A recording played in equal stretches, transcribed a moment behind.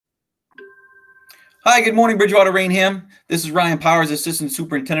Hi, good morning, Bridgewater-Raynham. This is Ryan Powers, Assistant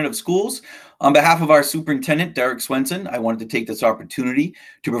Superintendent of Schools. On behalf of our Superintendent, Derek Swenson, I wanted to take this opportunity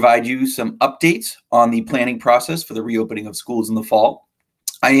to provide you some updates on the planning process for the reopening of schools in the fall.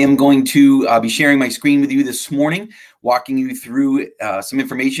 I am going to be sharing my screen with you this morning, walking you through some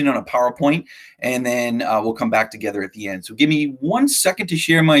information on a PowerPoint, and then we'll come back together at the end. So give me 1 second to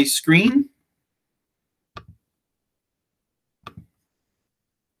share my screen.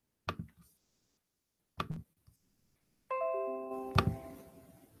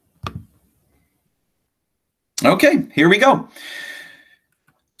 Okay, here we go.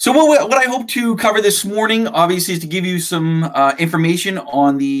 So what I hope to cover this morning, obviously, is to give you some information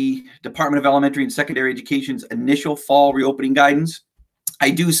on the Department of Elementary and Secondary Education's initial fall reopening guidance.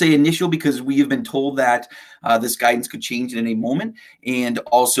 I do say initial because we have been told that this guidance could change at any moment and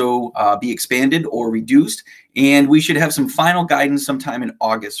also be expanded or reduced. And we should have some final guidance sometime in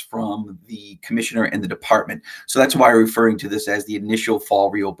August from the commissioner and the department. So that's why we're referring to this as the initial fall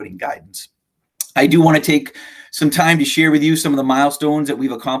reopening guidance. I do want to take some time to share with you some of the milestones that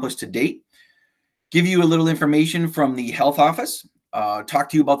we've accomplished to date, give you a little information from the health office, talk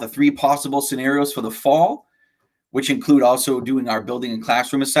to you about the 3 possible scenarios for the fall, which include also doing our building and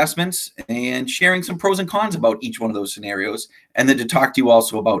classroom assessments and sharing some pros and cons about each one of those scenarios, and then to talk to you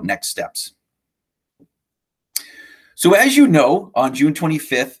also about next steps. So as you know, on June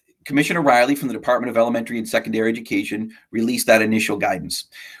 25th, Commissioner Riley from the Department of Elementary and Secondary Education released that initial guidance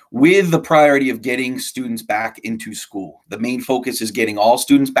with the priority of getting students back into school. The main focus is getting all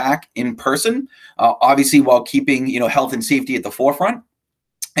students back in person, obviously while keeping health and safety at the forefront.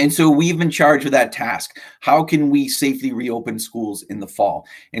 And so we've been charged with that task. How can we safely reopen schools in the fall?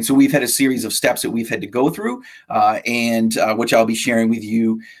 And so we've had a series of steps that we've had to go through, and which I'll be sharing with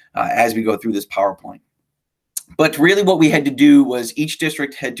you as we go through this PowerPoint. But really what we had to do was each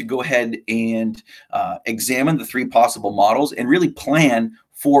district had to go ahead and examine the 3 possible models and really plan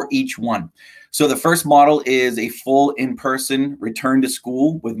for each one. So the first model is a full in-person return to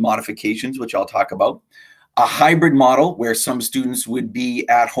school with modifications, which I'll talk about. A hybrid model where some students would be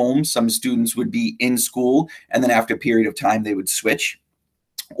at home, some students would be in school, and then after a period of time they would switch.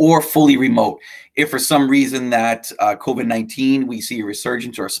 Or fully remote. If for some reason that COVID-19, we see a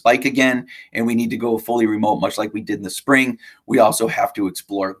resurgence or a spike again, and we need to go fully remote, much like we did in the spring, we also have to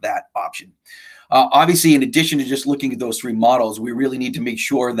explore that option. Obviously, in addition to just looking at those 3 models, we really need to make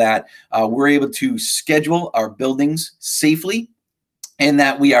sure that we're able to schedule our buildings safely and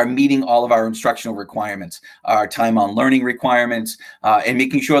that we are meeting all of our instructional requirements, our time on learning requirements, and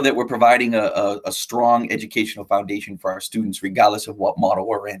making sure that we're providing a strong educational foundation for our students, regardless of what model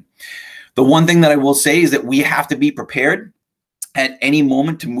we're in. The one thing that I will say is that we have to be prepared at any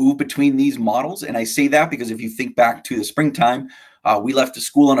moment to move between these models. And I say that because if you think back to the springtime, we left to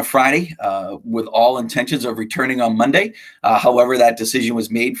school on a Friday with all intentions of returning on Monday. However, that decision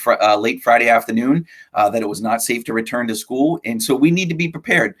was made late Friday afternoon that it was not safe to return to school. And so we need to be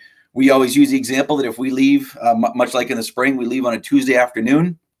prepared. We always use the example that if we leave, much like in the spring, we leave on a Tuesday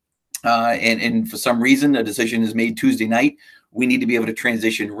afternoon, and for some reason a decision is made Tuesday night, we need to be able to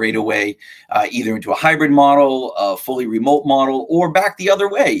transition right away, either into a hybrid model, a fully remote model, or back the other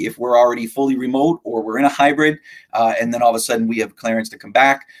way. If we're already fully remote or we're in a hybrid, and then all of a sudden we have clearance to come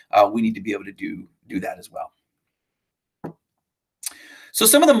back, we need to be able to do that as well. So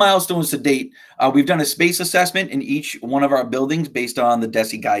some of the milestones to date, we've done a space assessment in each one of our buildings based on the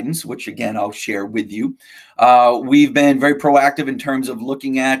DESE guidance, which again, I'll share with you. We've been very proactive in terms of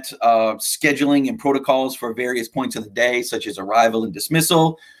looking at scheduling and protocols for various points of the day, such as arrival and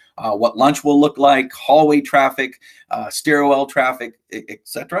dismissal, what lunch will look like, hallway traffic, stairwell traffic,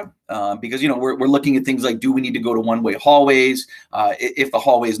 etc. Because we're looking at things like, do we need to go to one-way hallways? If the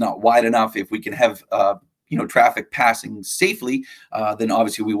hallway is not wide enough, if we can have traffic passing safely, then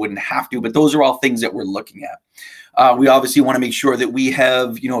obviously we wouldn't have to, but those are all things that we're looking at. We obviously want to make sure that we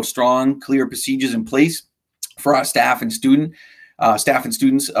have, strong, clear procedures in place for our staff and students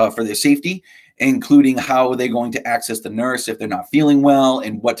for their safety, including how are they going to access the nurse if they're not feeling well,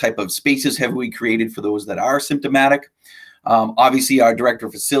 and what type of spaces have we created for those that are symptomatic. Obviously, our director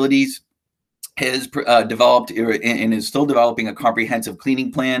of facilities has developed and is still developing a comprehensive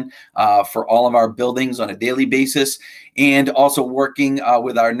cleaning plan for all of our buildings on a daily basis, and also working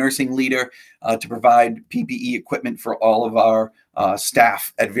with our nursing leader to provide PPE equipment for all of our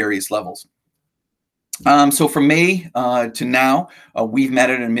staff at various levels. So from May to now, we've met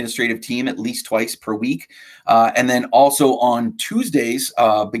an administrative team at least twice per week. And then also on Tuesdays,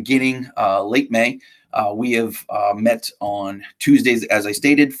 beginning late May, we have met on Tuesdays, as I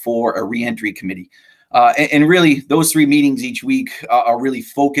stated, for a reentry committee. And really, those 3 meetings each week are really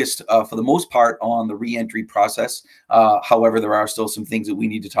focused, for the most part, on the reentry process. However, there are still some things that we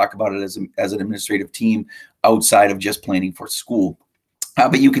need to talk about as an administrative team outside of just planning for school.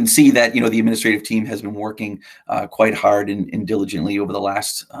 But you can see that, the administrative team has been working quite hard and diligently over the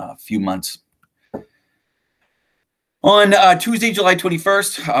last few months. On Tuesday, July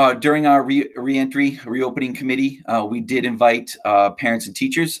 21st, during our reentry reopening committee, we did invite parents and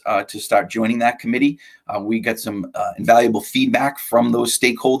teachers to start joining that committee. We got some invaluable feedback from those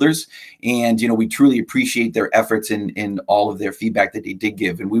stakeholders, and we truly appreciate their efforts in all of their feedback that they did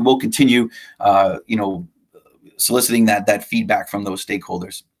give. And we will continue, soliciting that feedback from those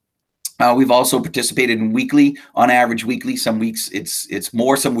stakeholders. We've also participated in weekly, on average weekly, some weeks it's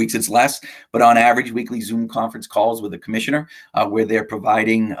more, some weeks it's less, but on average weekly Zoom conference calls with the commissioner where they're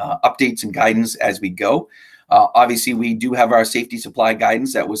providing updates and guidance as we go. Obviously, we do have our safety supply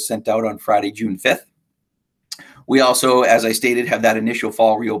guidance that was sent out on Friday, June 5th. We also, as I stated, have that initial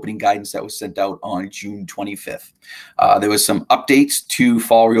fall reopening guidance that was sent out on June 25th. There was some updates to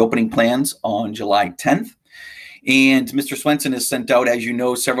fall reopening plans on July 10th. And Mr. Swenson has sent out, as you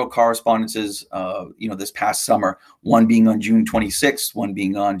know, several correspondences, this past summer, one being on June 26th, one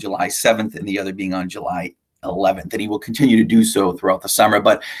being on July 7th, and the other being on July 11th. And he will continue to do so throughout the summer.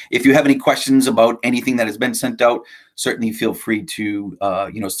 But if you have any questions about anything that has been sent out, certainly feel free to,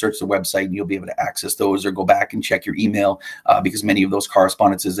 search the website and you'll be able to access those, or go back and check your email because many of those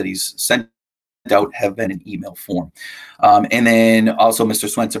correspondences that he's sent out have been in email form. And then also Mr.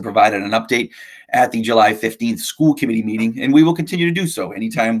 Swenson provided an update at the July 15th school committee meeting, and we will continue to do so.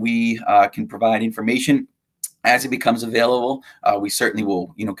 Anytime we can provide information as it becomes available, we certainly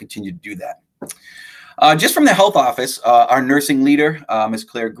will continue to do that. Just from the health office, our nursing leader, Ms.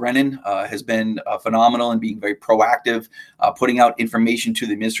 Claire Grennan, has been phenomenal in being very proactive, putting out information to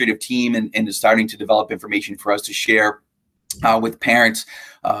the administrative team and is starting to develop information for us to share with parents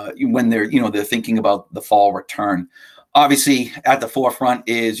when they're thinking about the fall return. Obviously, at the forefront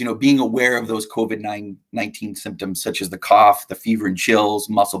is being aware of those COVID-19 symptoms such as the cough, the fever and chills,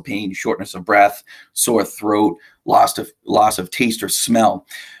 muscle pain, shortness of breath, sore throat, loss of taste or smell.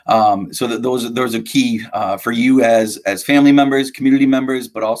 So that those are key for you as family members, community members,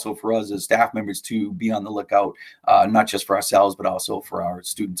 but also for us as staff members to be on the lookout, not just for ourselves, but also for our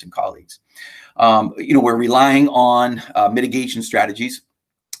students and colleagues. We're relying on mitigation strategies,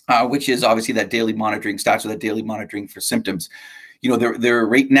 which is obviously that daily monitoring, starts with that daily monitoring for symptoms. They're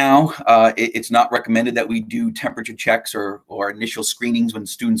right now, it's not recommended that we do temperature checks or initial screenings when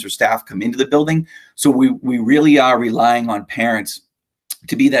students or staff come into the building. So we really are relying on parents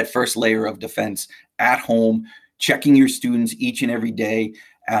to be that first layer of defense at home, checking your students each and every day,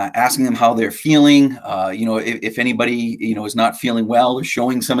 asking them how they're feeling. If anybody, is not feeling well or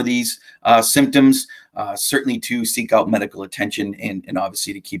showing some of these symptoms, certainly to seek out medical attention and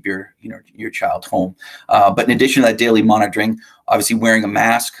obviously to keep your child home. But in addition to that daily monitoring, obviously wearing a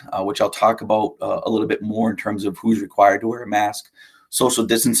mask, which I'll talk about a little bit more in terms of who's required to wear a mask. Social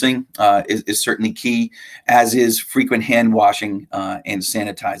distancing is certainly key, as is frequent hand washing and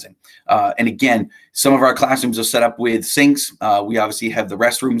sanitizing. And again, some of our classrooms are set up with sinks. We obviously have the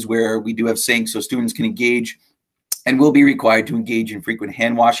restrooms where we do have sinks so students can engage and will be required to engage in frequent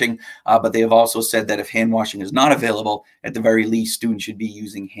hand washing. But they have also said that if hand washing is not available, at the very least, students should be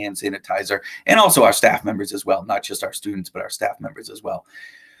using hand sanitizer, and also our staff members as well, not just our students, but our staff members as well.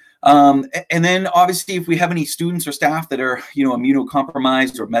 And then obviously, if we have any students or staff that are,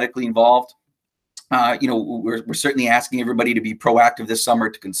 immunocompromised or medically involved, we're certainly asking everybody to be proactive this summer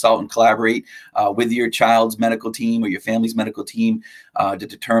to consult and collaborate with your child's medical team or your family's medical team to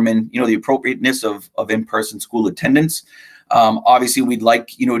determine, the appropriateness of in-person school attendance. Obviously, we'd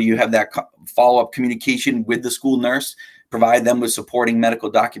like, you have that follow-up communication with the school nurse, provide them with supporting medical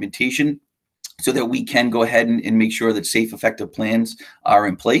documentation, so that we can go ahead and make sure that safe, effective plans are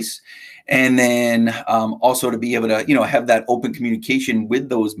in place. And then also to be able to, have that open communication with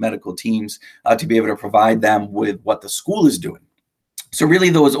those medical teams to be able to provide them with what the school is doing. So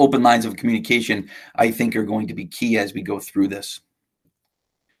really those open lines of communication, I think, are going to be key as we go through this.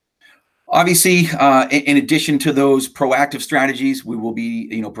 Obviously, in addition to those proactive strategies, we will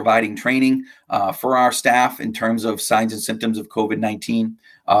be, providing training for our staff in terms of signs and symptoms of COVID-19,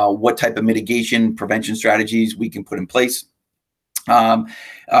 what type of mitigation prevention strategies we can put in place,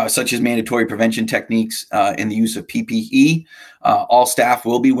 such as mandatory prevention techniques and the use of PPE. All staff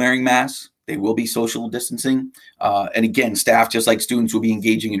will be wearing masks. They will be social distancing. And again, staff, just like students, will be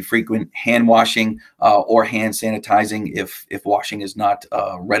engaging in frequent hand washing or hand sanitizing if washing is not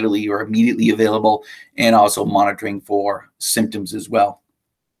readily or immediately available, and also monitoring for symptoms as well.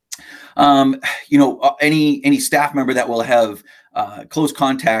 Any staff member that will have close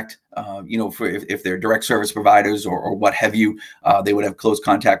contact, for if they're direct service providers or what have you, they would have close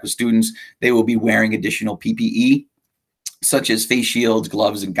contact with students. They will be wearing additional PPE, such as face shields,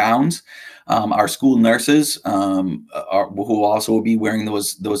 gloves, and gowns. Our school nurses, who also will be wearing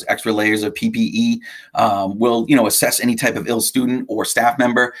those extra layers of PPE, will assess any type of ill student or staff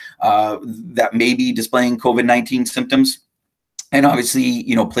member that may be displaying COVID-19 symptoms. And obviously,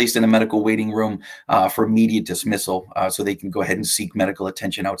 placed in a medical waiting room for immediate dismissal, so they can go ahead and seek medical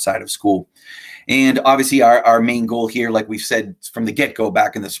attention outside of school. And obviously, our main goal here, like we've said from the get-go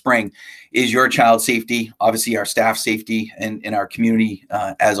back in the spring, is your child's safety, obviously our staff safety, and our community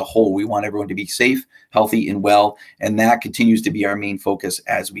as a whole. We want everyone to be safe, healthy, and well, and that continues to be our main focus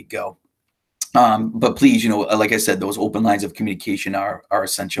as we go. But please, like I said, those open lines of communication are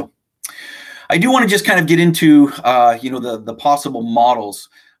essential. I do want to just kind of get into, the possible models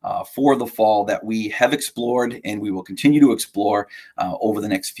for the fall that we have explored and we will continue to explore over the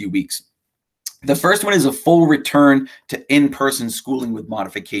next few weeks. The first one is a full return to in-person schooling with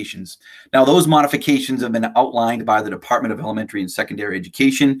modifications. Now, those modifications have been outlined by the Department of Elementary and Secondary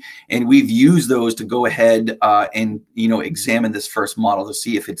Education, and we've used those to go ahead and examine this first model to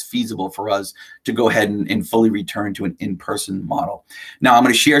see if it's feasible for us to go ahead and fully return to an in-person model. Now, I'm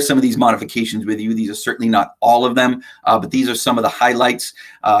going to share some of these modifications with you. These are certainly not all of them, but these are some of the highlights.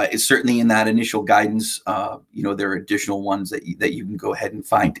 It's certainly in that initial guidance. There are additional ones that you can go ahead and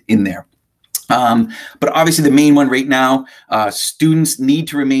find in there. But obviously the main one right now, students need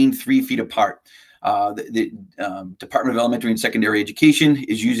to remain 3 feet apart. The Department of Elementary and Secondary Education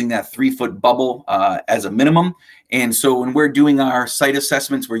is using that 3-foot bubble as a minimum. And so when we're doing our site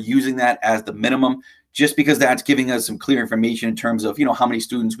assessments, we're using that as the minimum, just because that's giving us some clear information in terms of, how many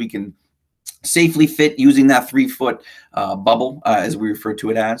students we can safely fit using that 3-foot bubble, as we refer to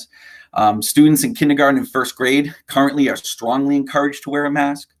it as. Students in kindergarten and first grade currently are strongly encouraged to wear a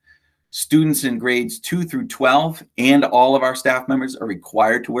mask. Students in grades 2 through 12 and all of our staff members are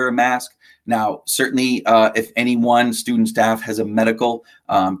required to wear a mask. Now, certainly, if any one student staff has a medical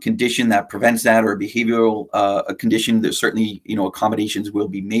condition that prevents that, or a behavioral condition, there's certainly, accommodations will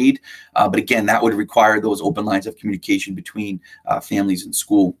be made. But again, that would require those open lines of communication between families and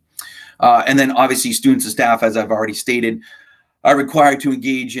school. And then obviously students and staff, as I've already stated, are required to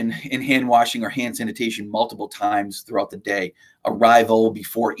engage in hand washing or hand sanitation multiple times throughout the day. Arrival,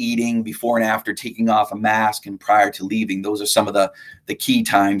 before eating, before and after taking off a mask, and prior to leaving. Those are some of the key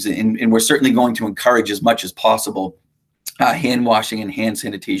times. And we're certainly going to encourage as much as possible hand washing and hand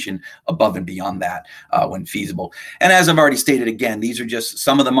sanitation above and beyond that when feasible. And as I've already stated, again, these are just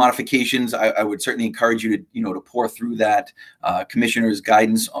some of the modifications. I would certainly encourage you to, to pour through that commissioner's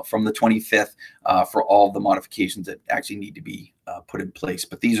guidance from the 25th for all the modifications that actually need to be put in place.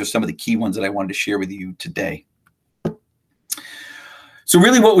 But these are some of the key ones that I wanted to share with you today. So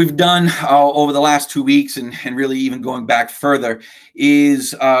really what we've done over the last 2 weeks, and really even going back further,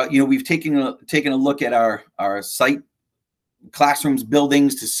 is we've taken a look at our site, classrooms,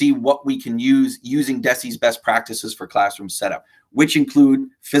 buildings, to see what we can use using DESE's best practices for classroom setup, which include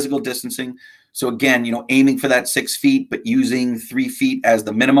physical distancing. So again, aiming for that 6 feet, but using 3 feet as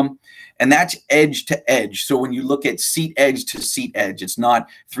the minimum. And that's edge to edge. So when you look at seat edge to seat edge, it's not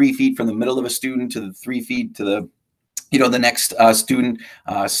 3 feet from the middle of a student to the 3 feet to the the next student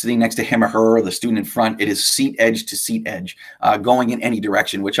sitting next to him or her, or the student in front. It is seat edge to seat edge, going in any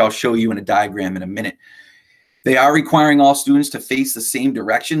direction, which I'll show you in a diagram in a minute. They are requiring all students to face the same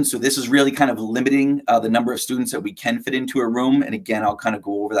direction. So this is really kind of limiting the number of students that we can fit into a room. And again, I'll kind of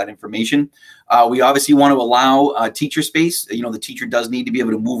go over that information. We obviously want to allow teacher space. The teacher does need to be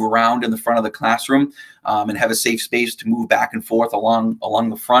able to move around in the front of the classroom and have a safe space to move back and forth along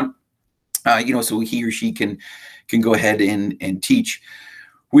the front, so he or she can go ahead and teach.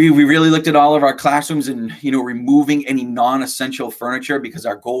 We really looked at all of our classrooms and, removing any non-essential furniture, because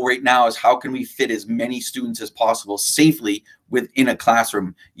our goal right now is how can we fit as many students as possible safely within a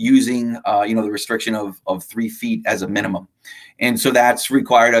classroom using, the restriction of 3 feet as a minimum. And so that's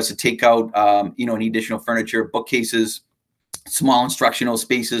required us to take out, any additional furniture, bookcases, small instructional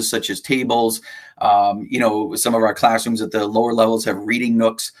spaces such as tables. Some of our classrooms at the lower levels have reading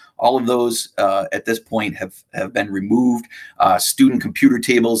nooks. All of those at this point have been removed. Student computer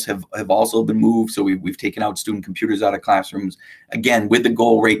tables have also been moved. So we've taken out student computers out of classrooms. Again, with the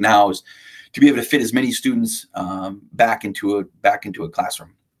goal right now is to be able to fit as many students back into a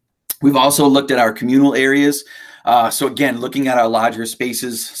classroom. We've also looked at our communal areas. So again, looking at our larger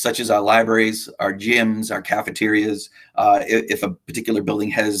spaces, such as our libraries, our gyms, our cafeterias, if a particular building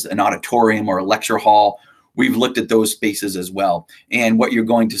has an auditorium or a lecture hall, we've looked at those spaces as well. And what you're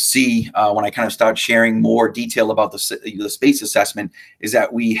going to see when I kind of start sharing more detail about the space assessment is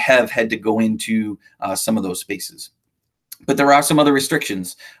that we have had to go into some of those spaces. But there are some other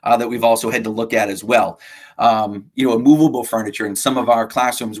restrictions that we've also had to look at as well. Movable furniture. In some of our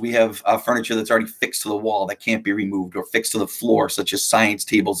classrooms, we have furniture that's already fixed to the wall that can't be removed, or fixed to the floor, such as science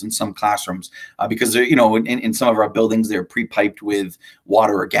tables in some classrooms, because in some of our buildings, they're pre-piped with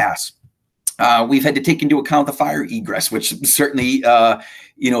water or gas. We've had to take into account the fire egress, which certainly,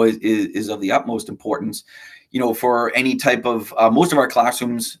 is of the utmost importance. For any type of, most of our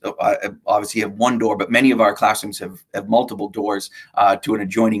classrooms obviously have one door, but many of our classrooms have multiple doors to an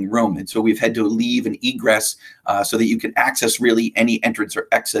adjoining room. And so we've had to leave an egress so that you can access really any entrance or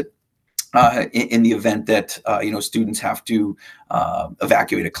exit in the event that, students have to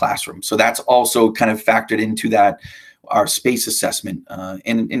evacuate a classroom. So that's also kind of factored into our space assessment.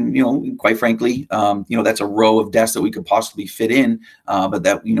 And quite frankly, that's a row of desks that we could possibly fit in, but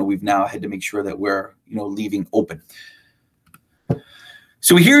that, we've now had to make sure that we're, leaving open.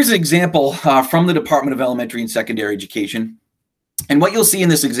 So here's an example from the Department of Elementary and Secondary Education. And what you'll see in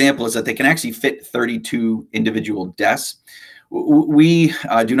this example is that they can actually fit 32 individual desks. We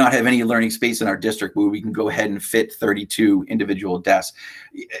do not have any learning space in our district where we can go ahead and fit 32 individual desks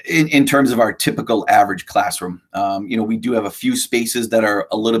in terms of our typical average classroom. We do have a few spaces that are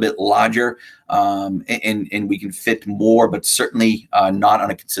a little bit larger, and we can fit more, but certainly not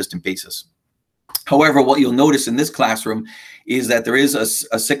on a consistent basis. However, what you'll notice in this classroom is that there is a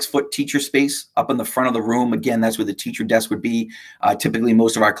 6-foot teacher space up in the front of the room. Again, that's where the teacher desk would be. Typically,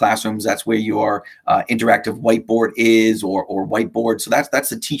 most of our classrooms, that's where your interactive whiteboard is, or whiteboard. So that's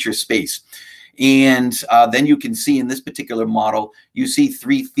the teacher space. And then you can see in this particular model, you see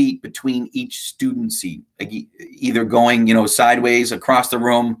 3 feet between each student seat, either going, sideways across the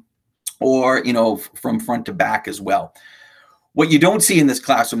room, or, from front to back as well. What you don't see in this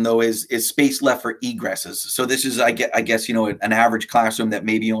classroom, though, is space left for egresses. So this is, I guess, an average classroom that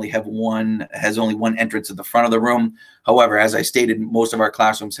maybe has only one entrance at the front of the room. However, as I stated, most of our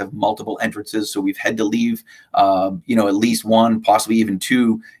classrooms have multiple entrances, so we've had to leave, at least one, possibly even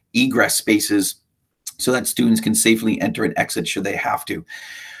 2 egress spaces so that students can safely enter and exit should they have to.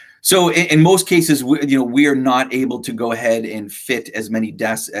 So in most cases, we are not able to go ahead and fit as many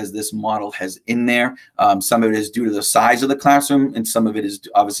desks as this model has in there. Some of it is due to the size of the classroom, and some of it is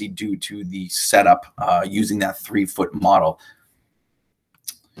obviously due to the setup using that 3-foot model.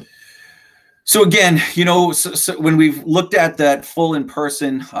 So again, so when we've looked at that full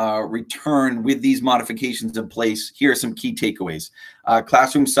in-person return with these modifications in place, here are some key takeaways.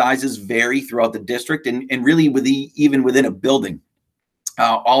 Classroom sizes vary throughout the district, and really even within a building.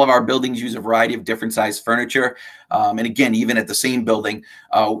 All of our buildings use a variety of different size furniture. And again, even at the same building,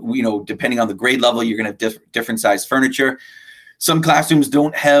 depending on the grade level, you're going to have different size furniture. Some classrooms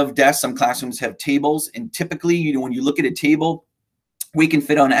don't have desks. Some classrooms have tables. And typically, when you look at a table, we can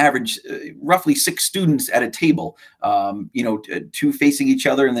fit on average roughly 6 students at a table, 2 facing each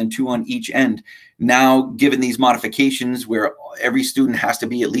other and then 2 on each end. Now, given these modifications where every student has to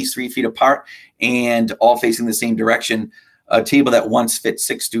be at least 3 feet apart and all facing the same direction, a table that once fit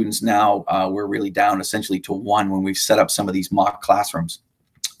 6 students, now we're really down essentially to 1 when we've set up some of these mock classrooms.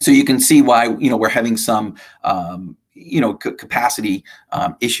 So you can see why we're having some capacity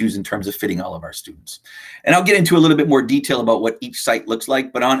issues in terms of fitting all of our students. And I'll get into a little bit more detail about what each site looks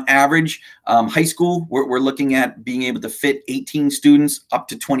like. But on average, high school, we're looking at being able to fit 18 students up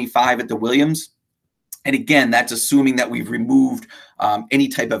to 25 at the Williams. And again, that's assuming that we've removed any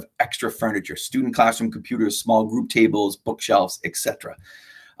type of extra furniture, student classroom computers, small group tables, bookshelves, etc.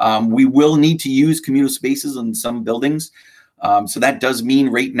 We will need to use communal spaces in some buildings. So that does mean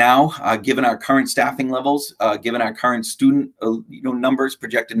right now, given our current staffing levels, given our current student numbers,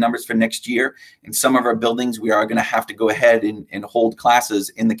 projected numbers for next year, in some of our buildings, we are going to have to go ahead and hold classes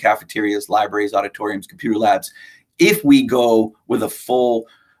in the cafeterias, libraries, auditoriums, computer labs, if we go with a full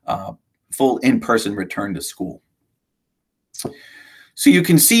in-person return to school. So you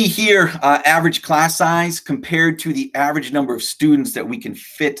can see here average class size compared to the average number of students that we can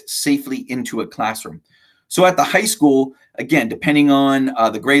fit safely into a classroom. So at the high school, again, depending on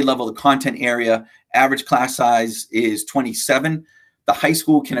the grade level, the content area, average class size is 27. The high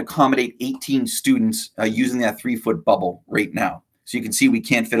school can accommodate 18 students using that 3-foot bubble right now. So you can see we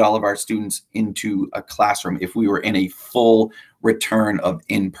can't fit all of our students into a classroom if we were in a full return of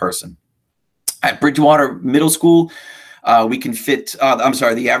in-person. At Bridgewater Middle School, we can fit,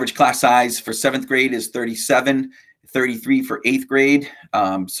 the average class size for 7th grade is 37, 33 for 8th grade.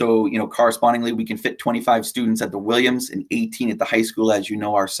 Correspondingly, we can fit 25 students at the Williams and 18 at the high school. As you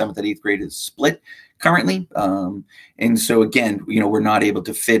know, our 7th and 8th grade is split. currently. And so again, we're not able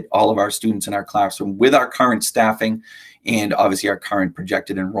to fit all of our students in our classroom with our current staffing and obviously our current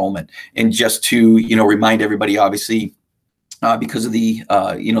projected enrollment. And just to, remind everybody, obviously, because of the,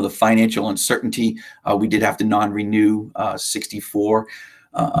 the financial uncertainty, we did have to non-renew 64.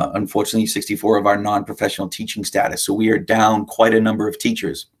 Unfortunately, 64 of our non-professional teaching status. So we are down quite a number of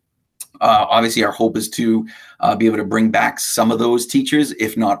teachers. Obviously, our hope is to be able to bring back some of those teachers,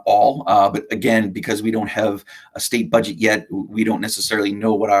 if not all. But again, because we don't have a state budget yet, we don't necessarily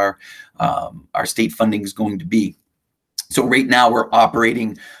know what our state funding is going to be. So right now we're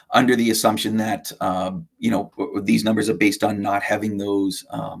operating under the assumption that, these numbers are based on not having those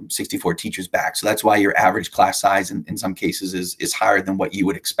 64 teachers back. So that's why your average class size in some cases is higher than what you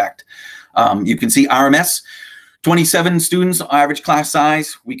would expect. You can see RMS, 27 students, average class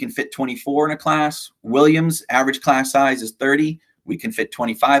size. We can fit 24 in a class. Williams, average class size is 30. We can fit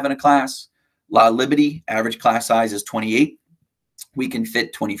 25 in a class. La Liberty, average class size is 28. We can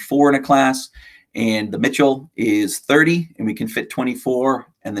fit 24 in a class. And the Mitchell is 30, and we can fit 24.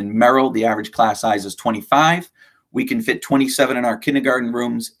 And then Merrill, the average class size is 25. We can fit 27 in our kindergarten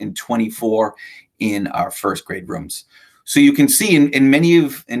rooms and 24 in our first grade rooms. So you can see in many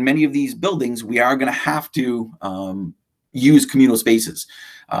of these buildings, we are going to have to use communal spaces.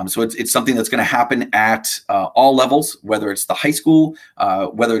 So it's something that's going to happen at all levels, whether it's the high school,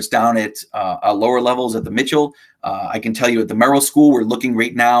 whether it's down at lower levels at the Mitchell. I can tell you at the Merrill School, we're looking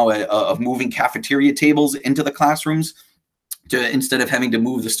right now of moving cafeteria tables into the classrooms instead of having to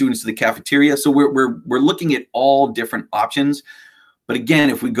move the students to the cafeteria. So we're looking at all different options. But again,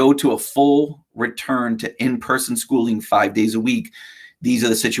 if we go to a full return to in-person schooling 5 days a week, these are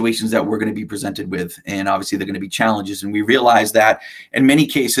the situations that we're going to be presented with. And obviously they're going to be challenges. And we realize that in many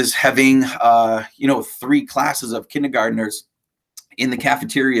cases, having, 3 classes of kindergartners in the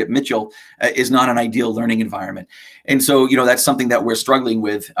cafeteria at Mitchell is not an ideal learning environment. And so, that's something that we're struggling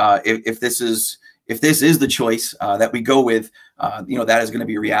with. If this is the choice that we go with, that is going to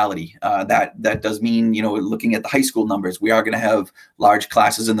be a reality. That does mean, looking at the high school numbers, we are going to have large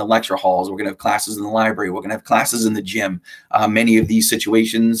classes in the lecture halls. We're going to have classes in the library. We're going to have classes in the gym. Many of these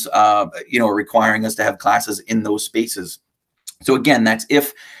situations, are requiring us to have classes in those spaces. So again, that's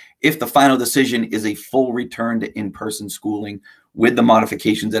if the final decision is a full return to in-person schooling with the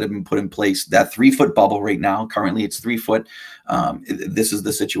modifications that have been put in place. That 3-foot bubble right now, currently it's 3 foot. This is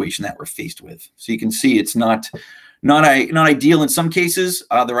the situation that we're faced with. So you can see it's not ideal in some cases.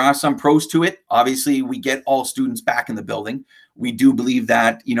 There are some pros to it. Obviously, we get all students back in the building. We do believe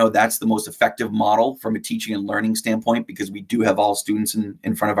that, that's the most effective model from a teaching and learning standpoint, because we do have all students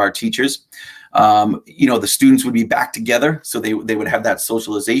in front of our teachers. The students would be back together, so they would have that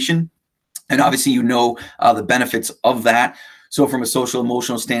socialization. And obviously, the benefits of that. So from a social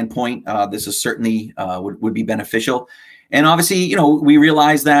emotional standpoint, this is certainly would be beneficial. And obviously, we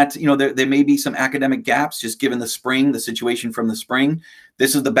realize that, there may be some academic gaps just given the situation from the spring.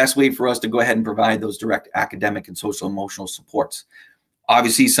 This is the best way for us to go ahead and provide those direct academic and social emotional supports.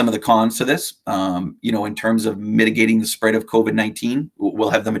 Obviously, some of the cons to this, in terms of mitigating the spread of COVID-19, we'll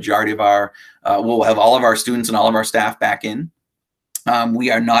have the majority of we'll have all of our students and all of our staff back in. We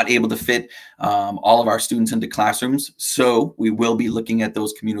are not able to fit all of our students into classrooms, so we will be looking at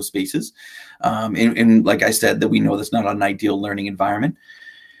those communal spaces. And like I said, that we know that's not an ideal learning environment.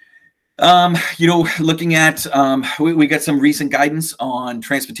 Looking at, we got some recent guidance on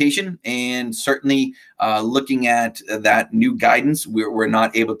transportation, and certainly looking at that new guidance, we're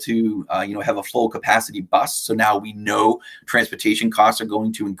not able to, have a full capacity bus. So now we know transportation costs are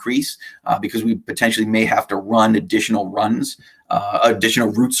going to increase because we potentially may have to run additional routes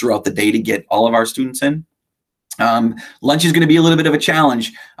throughout the day to get all of our students in. Lunch is going to be a little bit of a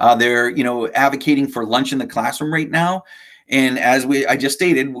challenge. They're, advocating for lunch in the classroom right now. And as I just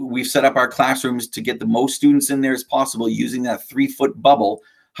stated, we've set up our classrooms to get the most students in there as possible using that 3-foot bubble.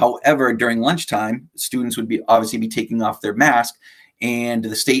 However, during lunchtime, students would obviously be taking off their mask. And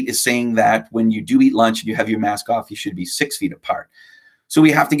the state is saying that when you do eat lunch and you have your mask off, you should be 6 feet apart. So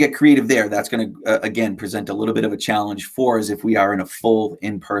we have to get creative there. That's going to, again, present a little bit of a challenge for us if we are in a full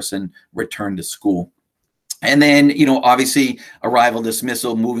in-person return to school. And then, obviously arrival,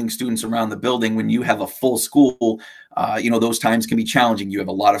 dismissal, moving students around the building. When you have a full school, those times can be challenging. You have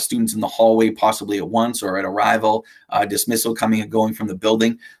a lot of students in the hallway, possibly at once, or at arrival, dismissal coming and going from the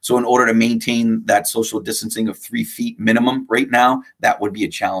building. So in order to maintain that social distancing of 3 feet minimum right now, that would be a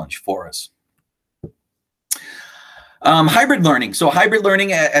challenge for us. Hybrid learning. So hybrid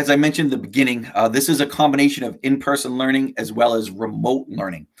learning, as I mentioned at the beginning, this is a combination of in-person learning as well as remote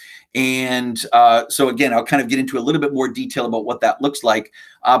learning. And so again, I'll kind of get into a little bit more detail about what that looks like.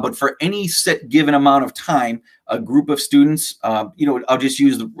 But for any set given amount of time, a group of students, I'll just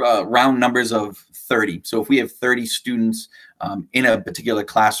use the round numbers of 30. So if we have 30 students in a particular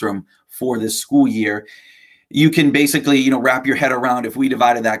classroom for this school year, you can basically, wrap your head around if we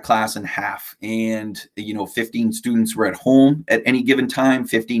divided that class in half and, 15 students were at home at any given time,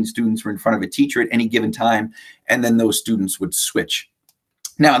 15 students were in front of a teacher at any given time, and then those students would switch.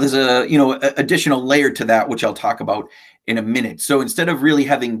 Now, there's a, additional layer to that, which I'll talk about in a minute. So instead of really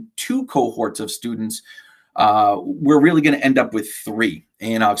having 2 cohorts of students, we're really going to end up with 3,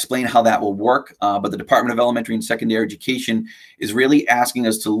 and I'll explain how that will work. But the Department of Elementary and Secondary Education is really asking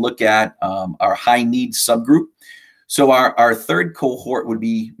us to look at our high needs subgroup. So our third cohort would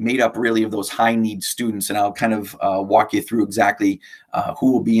be made up really of those high needs students, and I'll kind of walk you through exactly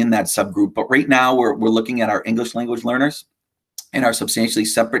who will be in that subgroup. But right now we're looking at our English language learners and our substantially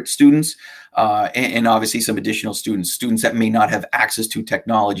separate students, and obviously some additional students that may not have access to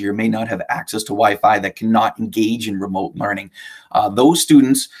technology or may not have access to Wi-Fi, that cannot engage in remote learning. Those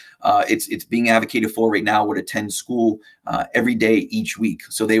students, it's being advocated for right now, would attend school every day each week.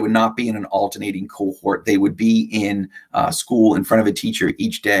 So they would not be in an alternating cohort. They would be in school in front of a teacher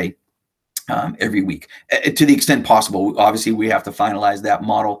each day. Every week, to the extent possible. Obviously, we have to finalize that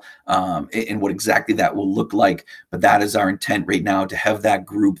model and what exactly that will look like. But that is our intent right now, to have that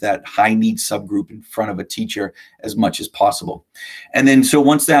group, that high needs subgroup, in front of a teacher as much as possible. And then, so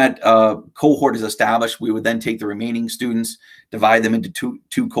once that cohort is established, we would then take the remaining students, divide them into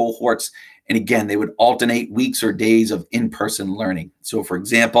two cohorts. And again, they would alternate weeks or days of in-person learning. So for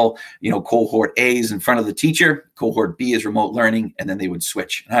example, cohort A is in front of the teacher, cohort B is remote learning, and then they would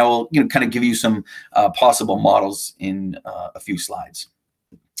switch. And I will, kind of give you some possible models in a few slides.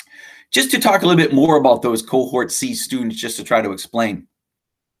 Just to talk a little bit more about those cohort C students, just to try to explain.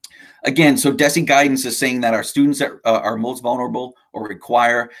 Again, so DESE guidance is saying that our students that are most vulnerable or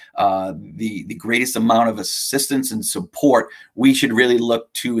require the greatest amount of assistance and support, we should really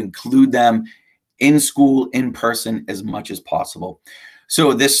look to include them in school, in person, as much as possible.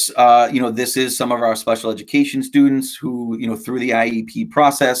 So this, this is some of our special education students who, through the IEP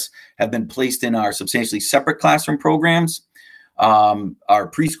process, have been placed in our substantially separate classroom programs.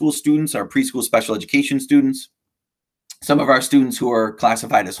 Our preschool students, our preschool special education students. Some of our students who are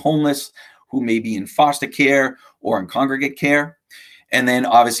classified as homeless, who may be in foster care or in congregate care. And then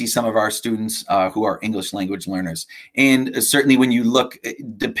obviously some of our students who are English language learners. And certainly when you look,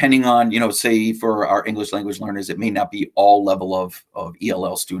 depending on, say for our English language learners, it may not be all level of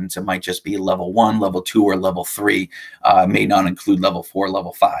ELL students. It might just be level 1, level 2, or level 3, may not include level 4,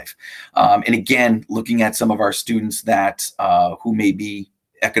 level 5. And again, looking at some of our students that who may be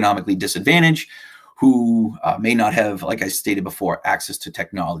economically disadvantaged, who may not have, like I stated before, access to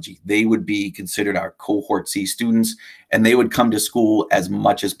technology. They would be considered our cohort C students, and they would come to school as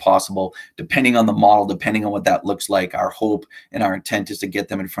much as possible, depending on the model, depending on what that looks like. Our hope and our intent is to get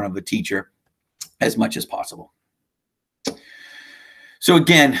them in front of a teacher as much as possible. So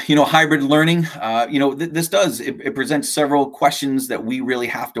again, hybrid learning, it presents several questions that we really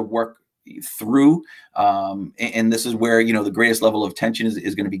have to work through, and this is where the greatest level of attention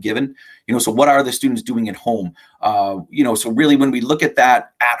is going to be given. So what are the students doing at home? So really when we look at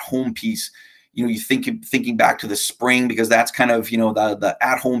that at home piece, you thinking back to the spring, because that's kind of the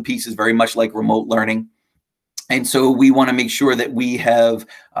at home piece is very much like remote learning. And so we want to make sure that we have,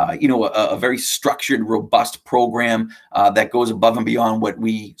 a very structured, robust program that goes above and beyond what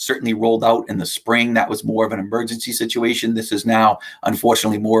we certainly rolled out in the spring. That was more of an emergency situation. This is now,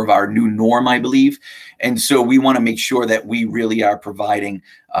 unfortunately, more of our new norm, I believe. And so we want to make sure that we really are providing,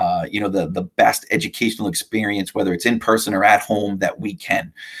 the best educational experience, whether it's in person or at home, that we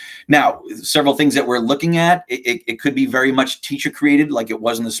can. Now, several things that we're looking at, it could be very much teacher created, like it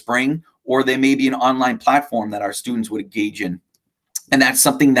was in the spring, or there may be an online platform that our students would engage in. And that's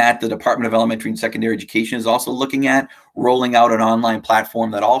something that the Department of Elementary and Secondary Education is also looking at, rolling out an online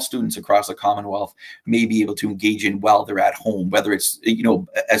platform that all students across the Commonwealth may be able to engage in while they're at home, whether it's,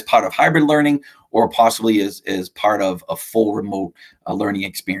 as part of hybrid learning or possibly as part of a full remote learning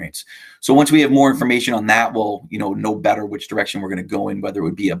experience. So once we have more information on that, we'll, know better which direction we're going to go in, whether it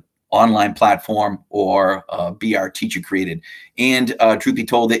would be a online platform or BR teacher created. And truth be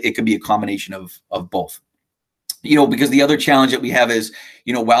told, it could be a combination of both. Because the other challenge that we have is,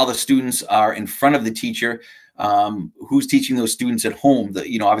 while the students are in front of the teacher, who's teaching those students at home.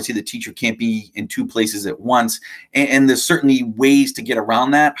 Obviously the teacher can't be in two places at once, and there's certainly ways to get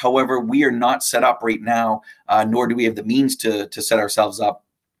around that. However, we are not set up right now, nor do we have the means to set ourselves up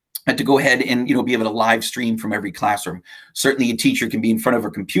and to go ahead and be able to live stream from every classroom. Certainly a teacher can be in front of a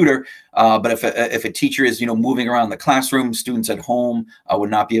computer, but if a teacher is moving around the classroom, students at home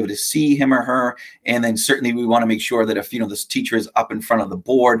would not be able to see him or her. And then certainly we want to make sure that if this teacher is up in front of the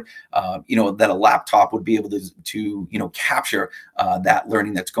board, that a laptop would be able to capture that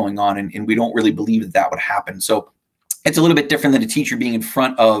learning that's going on, and we don't really believe that would happen. So it's a little bit different than a teacher being in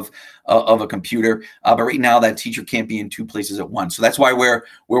front of a computer, but right now that teacher can't be in two places at once. So that's why we're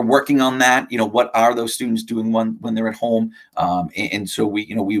working on that. What are those students doing when they're at home? And so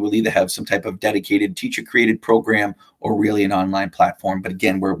we will either have some type of dedicated teacher-created program or really an online platform. But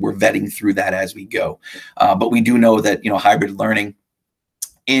again, we're vetting through that as we go. But we do know that hybrid learning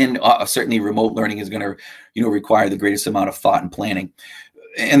and certainly remote learning is going to require the greatest amount of thought and planning.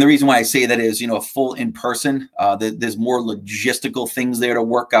 And the reason why I say that is, a full in-person, there's more logistical things there to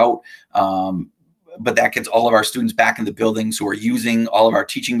work out. But that gets all of our students back in the building. So we're using all of our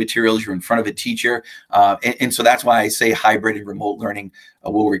teaching materials. You're in front of a teacher. And so that's why I say hybrid and remote learning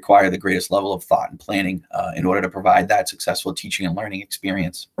will require the greatest level of thought and planning in order to provide that successful teaching and learning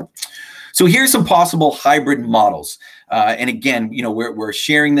experience. So here's some possible hybrid models. And again, we're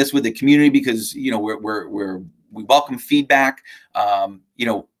sharing this with the community because, we welcome feedback.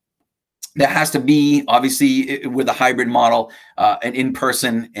 That has to be, obviously, with a hybrid model, an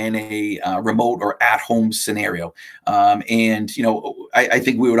in-person and a remote or at-home scenario. And I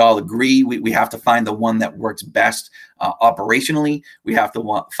think we would all agree we have to find the one that works best operationally. We have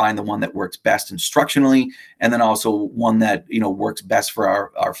to find the one that works best instructionally, and then also one that works best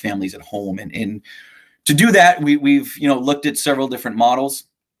for our families at home. And to do that, we've looked at several different models.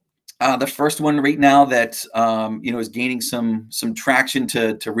 The first one right now that is gaining some traction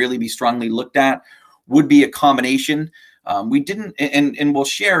to really be strongly looked at would be a combination. We didn't, and we'll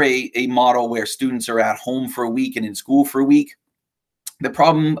share a model where students are at home for a week and in school for a week. The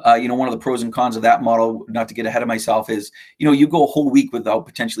problem, one of the pros and cons of that model, not to get ahead of myself, is you go a whole week without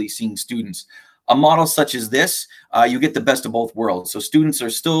potentially seeing students. A model such as this, you get the best of both worlds. So students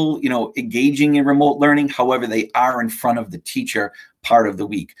are still, engaging in remote learning. However, they are in front of the teacher part of the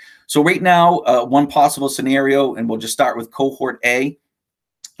week. So right now, one possible scenario, and we'll just start with cohort A.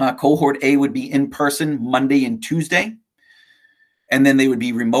 Cohort A would be in person Monday and Tuesday, and then they would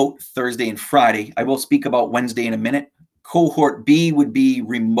be remote Thursday and Friday. I will speak about Wednesday in a minute. Cohort B would be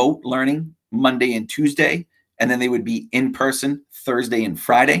remote learning Monday and Tuesday, and then they would be in person Thursday and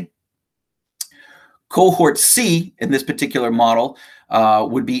Friday. Cohort C in this particular model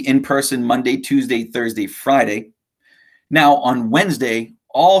would be in person Monday, Tuesday, Thursday, Friday. Now on Wednesday,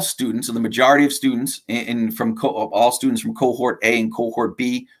 all students, so the majority of students all students from cohort A and cohort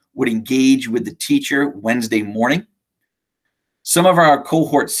B would engage with the teacher Wednesday morning. Some of our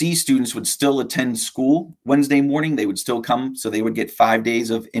cohort C students would still attend school Wednesday morning. They would still come, so they would get 5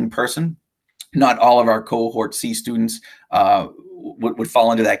 days of in-person. Not all of our cohort C students would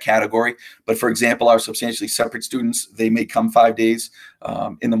fall into that category. But for example, our substantially separate students, they may come 5 days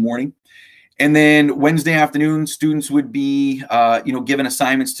in the morning. And then Wednesday afternoon, students would be, given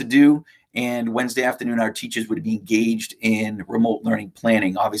assignments to do. And Wednesday afternoon, our teachers would be engaged in remote learning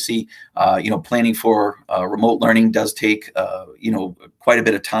planning. Obviously, planning for remote learning does take, quite a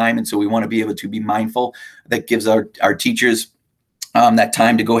bit of time. And so we want to be able to be mindful. That gives our teachers that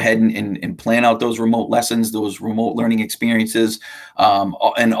time to go ahead and plan out those remote lessons, those remote learning experiences,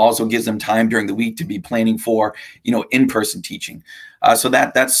 and also gives them time during the week to be planning for, in-person teaching. So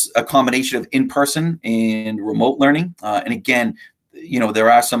that's a combination of in-person and remote learning. And again,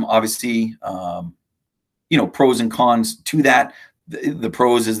 there are some obviously, pros and cons to that. The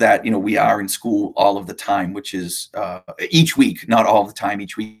pros is that, we are in school all of the time, which is each week, not all the time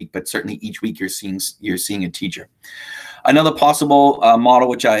each week, but certainly each week you're seeing a teacher. Another possible model,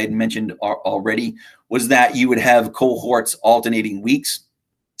 which I had mentioned already, was that you would have cohorts alternating weeks.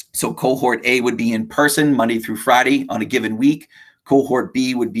 So cohort A would be in person Monday through Friday on a given week. Cohort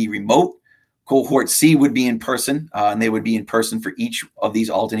B would be remote. Cohort C would be in person, and they would be in person for each of these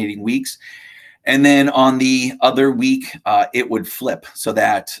alternating weeks. And then on the other week, it would flip so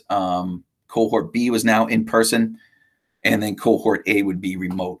that cohort B was now in person, and then cohort A would be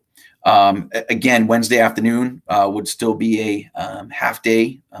remote. Again, Wednesday afternoon would still be a half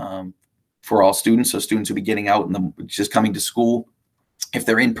day for all students. So students would be getting out and just coming to school if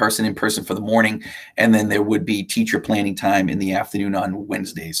they're in person for the morning. And then there would be teacher planning time in the afternoon on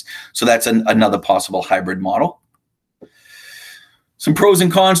Wednesdays. So that's another possible hybrid model. Some pros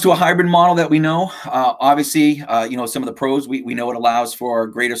and cons to a hybrid model that we know. Obviously, some of the pros, we know it allows for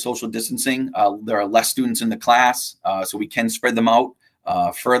greater social distancing. There are less students in the class, so we can spread them out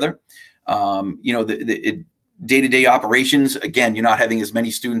further. The day-to-day operations, again, you're not having as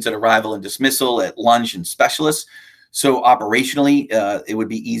many students at arrival and dismissal, at lunch and specialists. So operationally, it would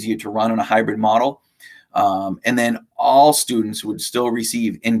be easier to run on a hybrid model. And then all students would still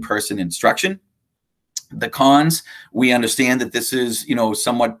receive in-person instruction. The cons, we understand that this is,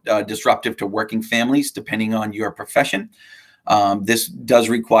 somewhat disruptive to working families, depending on your profession. This does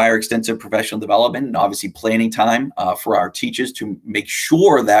require extensive professional development and obviously planning time for our teachers to make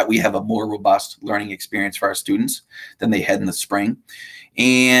sure that we have a more robust learning experience for our students than they had in the spring.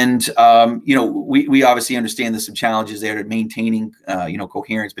 And, we obviously understand there's some challenges there to maintaining,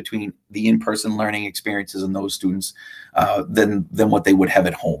 coherence between the in-person learning experiences and those students than what they would have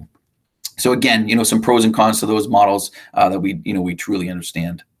at home. So again, some pros and cons to those models that we truly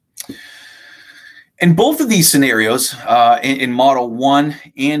understand. In both of these scenarios, in Model 1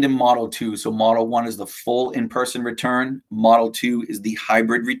 and in Model 2, so Model 1 is the full in-person return, Model 2 is the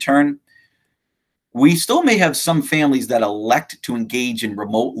hybrid return, we still may have some families that elect to engage in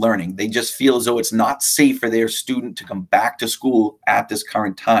remote learning. They just feel as though it's not safe for their student to come back to school at this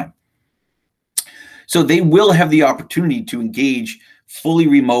current time. So they will have the opportunity to engage fully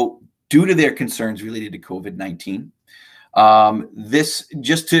remote due to their concerns related to COVID-19. This,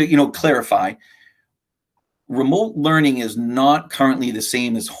 just to clarify, remote learning is not currently the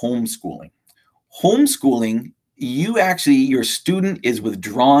same as homeschooling. Homeschooling, your student is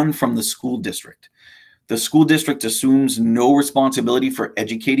withdrawn from the school district. The school district assumes no responsibility for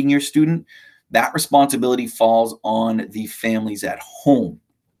educating your student. That responsibility falls on the families at home.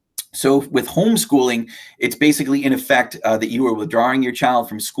 So with homeschooling, it's basically in effect that you are withdrawing your child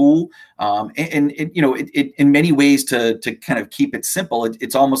from school, and in many ways to kind of keep it simple,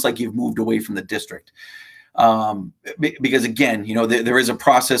 it's almost like you've moved away from the district. Because again, there is a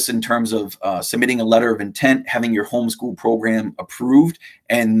process in terms of submitting a letter of intent, having your homeschool program approved,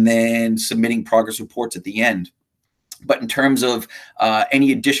 and then submitting progress reports at the end. But in terms of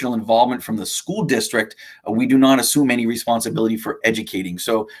any additional involvement from the school district, we do not assume any responsibility for educating.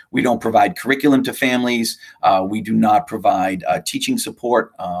 So we don't provide curriculum to families. We do not provide teaching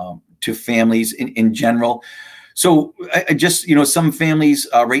support to families in general. So I just, some families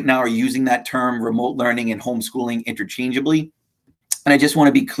right now are using that term remote learning and homeschooling interchangeably. And I just want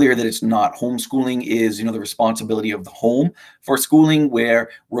to be clear that it's not. Homeschooling is, the responsibility of the home for schooling,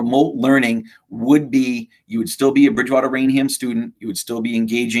 where remote learning would be, you would still be a Bridgewater-Raynham student. You would still be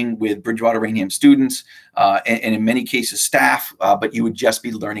engaging with Bridgewater-Raynham students and in many cases staff, but you would just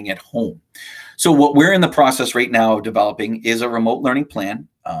be learning at home. So what we're in the process right now of developing is a remote learning plan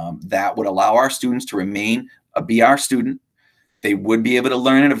that would allow our students to remain a BR student. They would be able to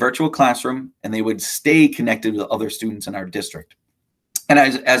learn in a virtual classroom, and they would stay connected with other students in our district. And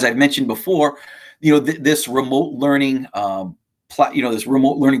as I've mentioned before, this remote learning, this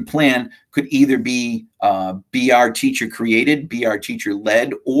remote learning plan could either be BR teacher created, BR teacher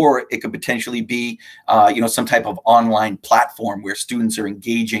led, or it could potentially be, some type of online platform where students are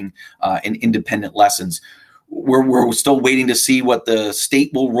engaging in independent lessons. We're still waiting to see what the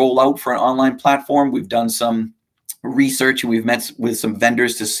state will roll out for an online platform. We've done some research and we've met with some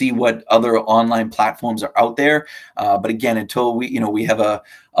vendors to see what other online platforms are out there. But again, until we have a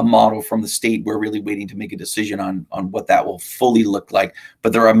model from the state, we're really waiting to make a decision on what that will fully look like.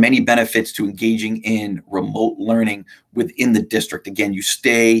 But there are many benefits to engaging in remote learning within the district. Again,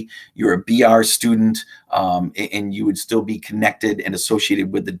 you're a BR student, and you would still be connected and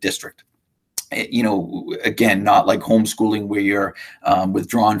associated with the district. Again, not like homeschooling where you're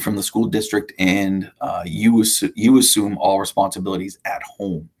withdrawn from the school district and you assume all responsibilities at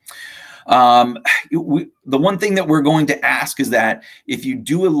home. The one thing that we're going to ask is that if you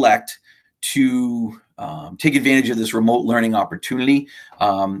do elect to take advantage of this remote learning opportunity,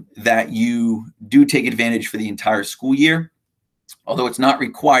 that you do take advantage for the entire school year. Although it's not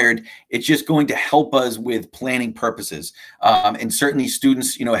required, it's just going to help us with planning purposes. And certainly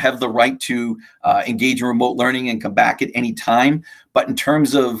students, have the right to engage in remote learning and come back at any time. But in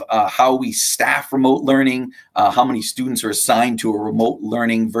terms of how we staff remote learning, how many students are assigned to a remote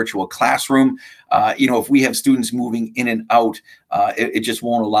learning virtual classroom, if we have students moving in and out, it just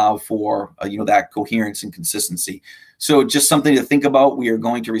won't allow for, that coherence and consistency. So just something to think about. We are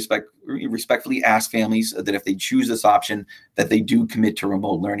going to respectfully ask families that if they choose this option, that they do commit to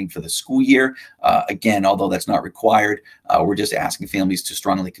remote learning for the school year. Again, although that's not required, we're just asking families to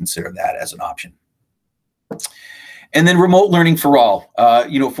strongly consider that as an option. And then remote learning for all.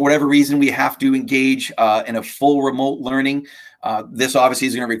 For whatever reason, we have to engage in a full remote learning. This obviously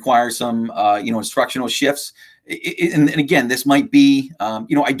is going to require some, instructional shifts. And again, this might be,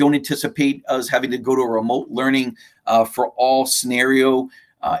 I don't anticipate us having to go to a remote learning for all scenario.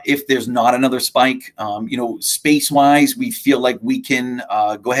 If there's not another spike, space-wise, we feel like we can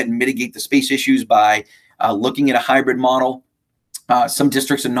go ahead and mitigate the space issues by looking at a hybrid model. Some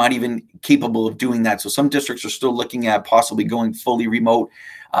districts are not even capable of doing that. So some districts are still looking at possibly going fully remote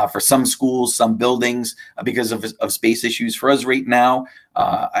for some schools, some buildings, because of space issues. For us right now,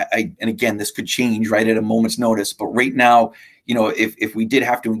 and again, this could change right at a moment's notice, but right now, if we did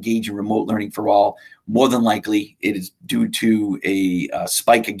have to engage in remote learning for all, more than likely it is due to a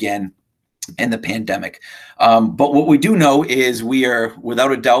spike again in the pandemic. But what we do know is we are,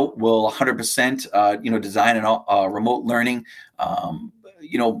 without a doubt, will 100%, design a remote learning,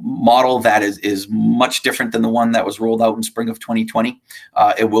 model that is much different than the one that was rolled out in spring of 2020.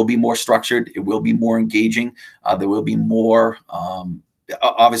 It will be more structured. It will be more engaging. There will be more,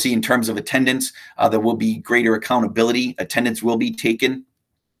 obviously, in terms of attendance, there will be greater accountability. Attendance will be taken.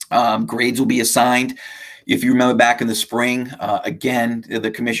 Grades will be assigned. If you remember back in the spring, again,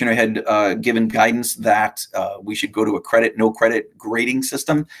 the commissioner had given guidance that we should go to a credit, no credit grading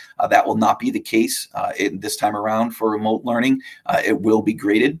system. That will not be the case this time around for remote learning. It will be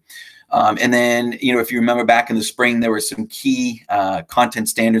graded. And then, if you remember back in the spring, there were some key content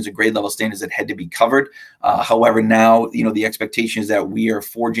standards and grade level standards that had to be covered. However, now, the expectation is that we are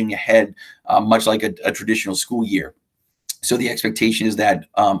forging ahead much like a traditional school year. So the expectation is that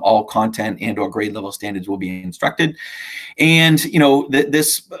all content and or grade level standards will be instructed. And,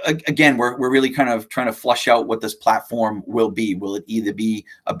 this, again, we're really kind of trying to flush out what this platform will be. Will it either be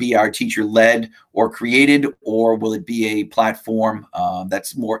a BR teacher led or created, or will it be a platform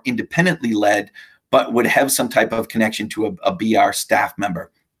that's more independently led, but would have some type of connection to a BR staff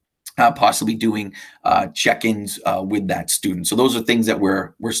member? Possibly doing check-ins with that student. So those are things that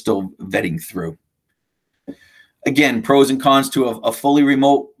we're still vetting through. Again, pros and cons to a fully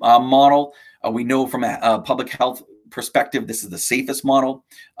remote model. We know from a public health perspective, this is the safest model.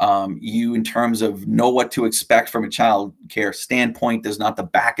 You, in terms of know what to expect from a child care standpoint, there's not the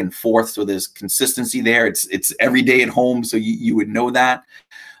back and forth, so there's consistency there. It's every day at home, so you would know that.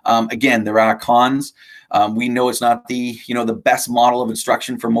 Again, there are cons. We know it's not the best model of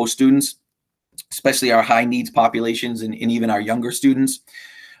instruction for most students, especially our high needs populations and even our younger students.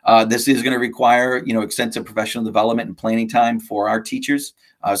 This is going to require, extensive professional development and planning time for our teachers.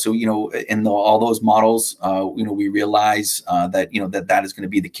 So, in all those models, we realize that that is going to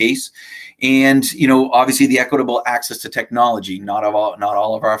be the case. And, obviously the equitable access to technology. Not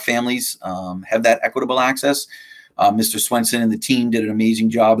all of our families have that equitable access. Mr. Swenson and the team did an amazing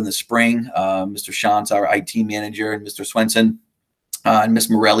job in the spring. Mr. Shantz, our IT manager, and Mr. Swenson and Ms.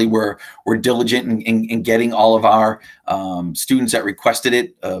 Morelli were diligent in getting all of our students that requested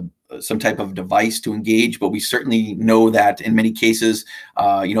it some type of device to engage. But we certainly know that in many cases,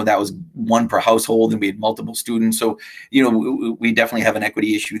 that was one per household, and we had multiple students. So, we definitely have an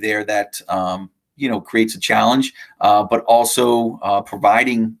equity issue there that creates a challenge, but also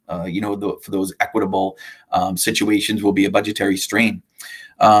providing for those equitable situations will be a budgetary strain.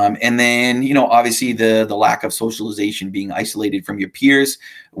 And then, obviously the lack of socialization, being isolated from your peers,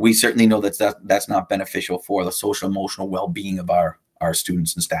 we certainly know that's not beneficial for the social emotional well-being of our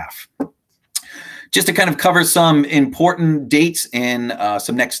students and staff. Just to kind of cover some important dates and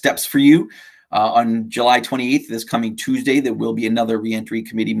some next steps for you. On July 28th, this coming Tuesday, there will be another reentry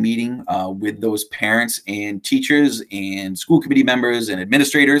committee meeting with those parents and teachers and school committee members and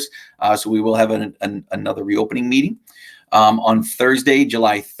administrators. So we will have another reopening meeting. On Thursday,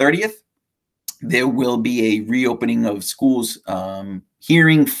 July 30th, there will be a reopening of schools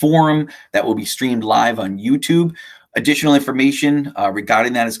hearing forum that will be streamed live on YouTube. Additional information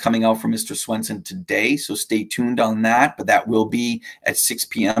regarding that is coming out from Mr. Swenson today, so stay tuned on that, but that will be at 6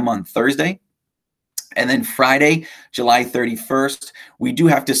 p.m. on Thursday. And then Friday, July 31st, we do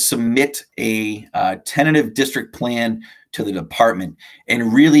have to submit a tentative district plan to the department.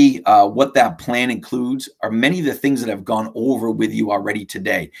 And really what that plan includes are many of the things that I've gone over with you already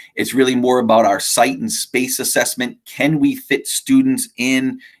today. It's really more about our site and space assessment. Can we fit students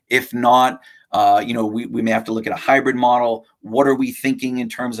in? If not, we may have to look at a hybrid model. What are we thinking in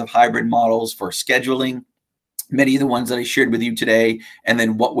terms of hybrid models for scheduling? Many of the ones that I shared with you today, and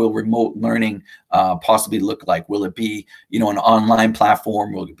then what will remote learning possibly look like? Will it be, an online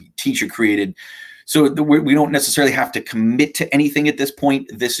platform? Will it be teacher created? So we don't necessarily have to commit to anything at this point.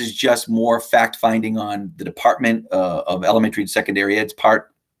 This is just more fact finding on the Department of Elementary and Secondary Ed's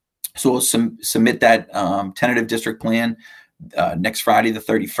part. So we'll submit that tentative district plan next Friday, the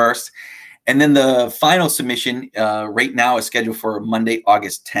 31st. And then the final submission right now is scheduled for Monday,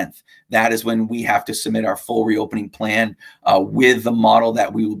 August 10th. That is when we have to submit our full reopening plan with the model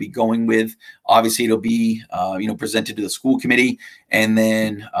that we will be going with. Obviously, it'll be presented to the school committee and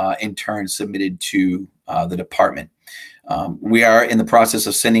then in turn submitted to the department. We are in the process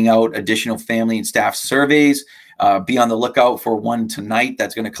of sending out additional family and staff surveys. Be on the lookout for one tonight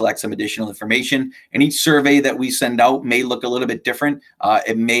that's going to collect some additional information. And each survey that we send out may look a little bit different.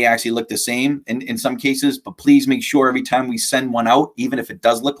 It may actually look the same in some cases, but please make sure every time we send one out, even if it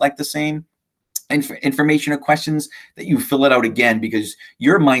does look like the same, information or questions, that you fill it out again, because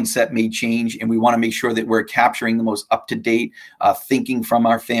your mindset may change, and we want to make sure that we're capturing the most up-to-date thinking from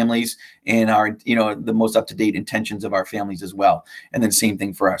our families and our the most up-to-date intentions of our families as well. And then same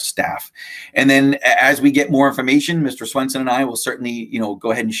thing for our staff. And then as we get more information, Mr. Swenson and I will certainly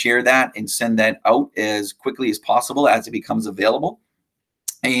go ahead and share that and send that out as quickly as possible as it becomes available.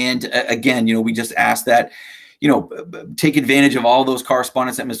 And again, we just ask that take advantage of all those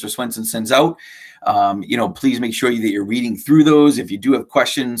correspondence that Mr. Swenson sends out. Please make sure that you're reading through those. If you do have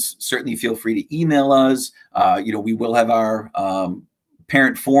questions, certainly feel free to email us. We will have our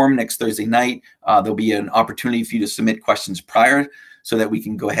parent forum next Thursday night. There'll be an opportunity for you to submit questions prior so that we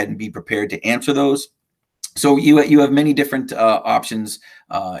can go ahead and be prepared to answer those. So you have many different options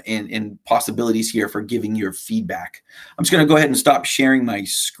and possibilities here for giving your feedback. I'm just going to go ahead and stop sharing my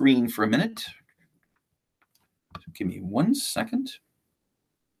screen for a minute. Give me 1 second.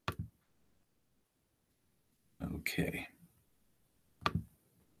 Okay.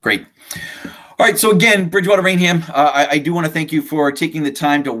 Great. All right. So again, Bridgewater-Raynham, I do want to thank you for taking the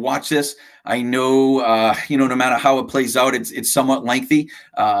time to watch this. I know, no matter how it plays out, it's somewhat lengthy.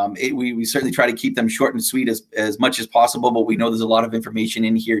 We certainly try to keep them short and sweet as much as possible, but we know there's a lot of information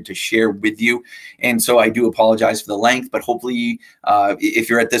in here to share with you. And so I do apologize for the length, but hopefully if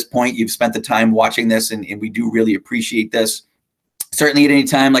you're at this point, you've spent the time watching this, and we do really appreciate this. Certainly at any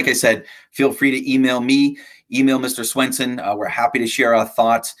time, like I said, feel free to email me, email Mr. Swenson. We're happy to share our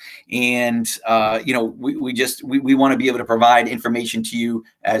thoughts. And, we want to be able to provide information to you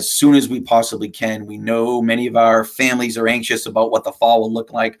as soon as we possibly can. We know many of our families are anxious about what the fall will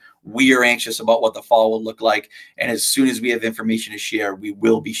look like. We are anxious about what the fall will look like. And as soon as we have information to share, we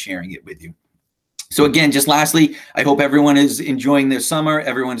will be sharing it with you. So again, just lastly, I hope everyone is enjoying their summer.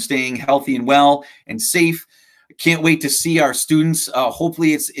 Everyone's staying healthy and well and safe. Can't wait to see our students.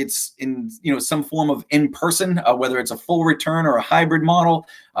 Hopefully it's in some form of in-person, whether it's a full return or a hybrid model.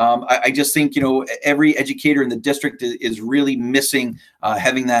 I just think every educator in the district is really missing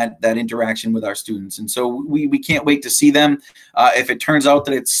having that interaction with our students, and so we can't wait to see them. If it turns out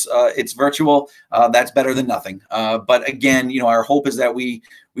that it's virtual, that's better than nothing. But again, our hope is that we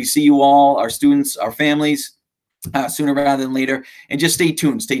see you all, our students, our families, sooner rather than later, and just stay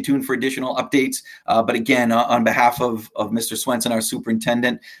tuned for additional updates. But again, on behalf of Mr. Swenson, our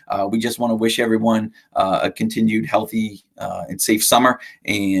superintendent, we just want to wish everyone a continued healthy and safe summer,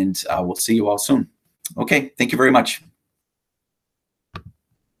 and we'll see you all soon. Okay, thank you very much.